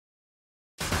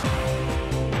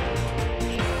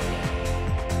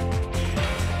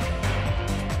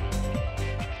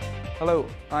Hello,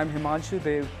 I'm Himanshu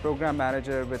Deo, Program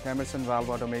Manager with Emerson Valve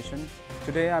Automation.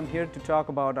 Today I'm here to talk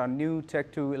about our new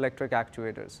TEC2 electric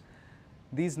actuators.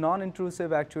 These non-intrusive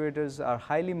actuators are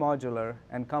highly modular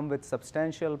and come with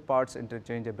substantial parts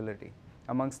interchangeability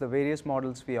amongst the various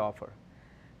models we offer.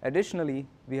 Additionally,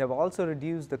 we have also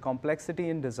reduced the complexity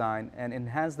in design and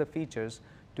enhanced the features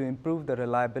to improve the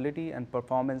reliability and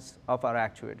performance of our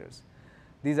actuators.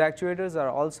 These actuators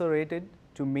are also rated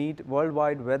to meet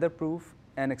worldwide weatherproof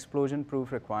and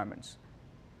explosion-proof requirements.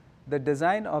 The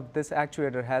design of this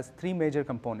actuator has three major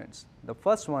components. The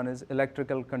first one is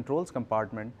electrical controls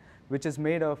compartment, which is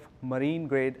made of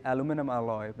marine-grade aluminum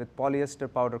alloy with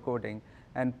polyester powder coating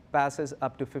and passes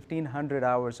up to 1,500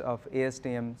 hours of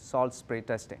ASTM salt spray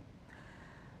testing.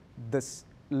 This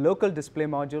local display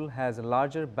module has a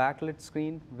larger backlit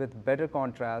screen with better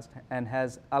contrast and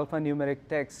has alphanumeric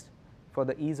text for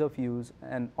the ease of use,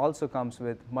 and also comes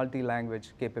with multi-language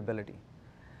capability.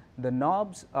 The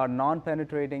knobs are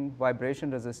non-penetrating,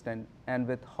 vibration-resistant, and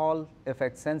with Hall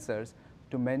effect sensors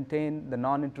to maintain the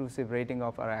non-intrusive rating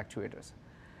of our actuators.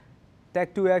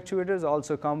 TEC2 actuators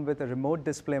also come with a remote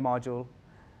display module.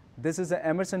 This is an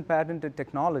Emerson patented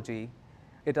technology.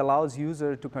 It allows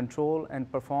user to control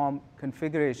and perform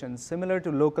configurations similar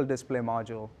to local display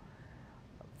module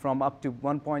from up to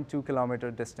 1.2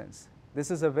 kilometer distance. This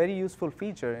is a very useful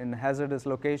feature in hazardous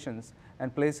locations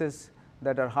and places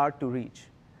that are hard to reach.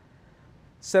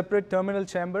 Separate terminal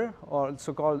chamber,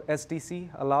 also called STC,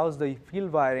 allows the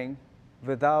field wiring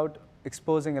without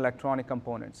exposing electronic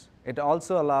components. It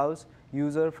also allows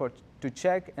user to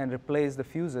check and replace the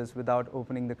fuses without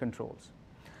opening the controls.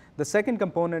 The second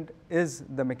component is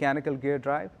the mechanical gear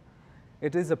drive.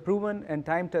 It is a proven and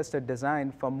time-tested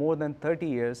design for more than 30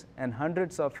 years and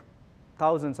hundreds of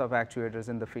thousands of actuators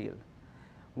in the field.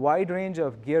 Wide range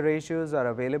of gear ratios are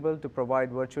available to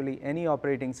provide virtually any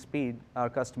operating speed our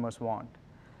customers want.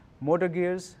 Motor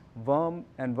gears, worm,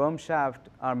 and worm shaft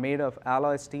are made of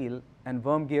alloy steel, and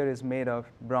worm gear is made of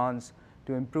bronze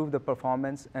to improve the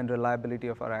performance and reliability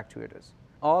of our actuators.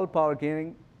 All power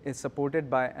gearing is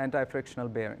supported by anti-frictional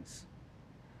bearings.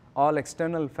 All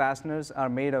external fasteners are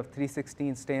made of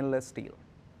 316 stainless steel.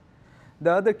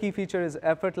 The other key feature is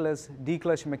effortless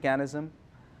declutch mechanism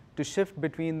to shift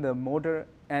between the motor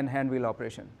and handwheel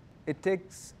operation. It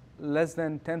takes less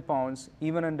than 10 pounds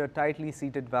even under tightly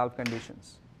seated valve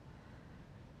conditions.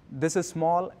 This is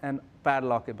small and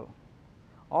padlockable.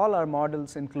 All our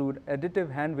models include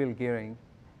additive handwheel gearing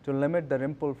to limit the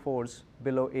rim pull force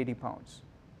below 80 pounds.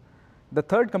 The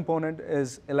third component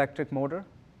is electric motor.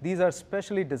 These are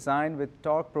specially designed with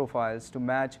torque profiles to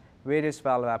match various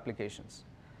valve applications.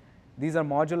 These are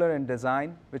modular in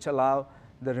design, which allow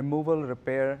the removal,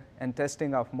 repair, and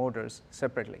testing of motors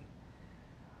separately.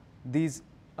 These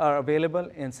are available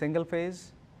in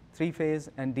single-phase, three-phase,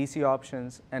 and DC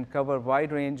options, and cover a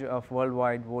wide range of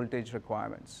worldwide voltage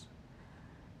requirements.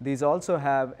 These also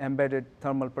have embedded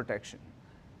thermal protection.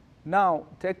 Now,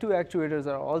 TEC2 actuators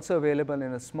are also available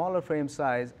in a smaller frame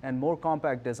size and more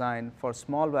compact design for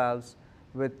small valves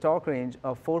with torque range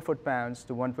of 4 foot-pounds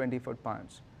to 120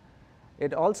 foot-pounds.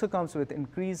 It also comes with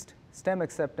increased stem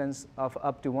acceptance of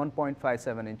up to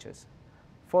 1.57 inches.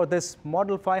 For this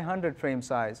Model 500 frame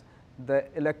size, the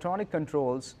electronic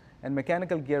controls and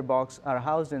mechanical gearbox are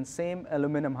housed in same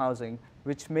aluminum housing,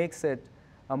 which makes it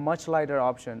a much lighter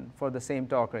option for the same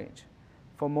torque range.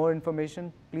 For more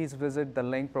information, please visit the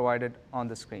link provided on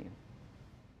the screen.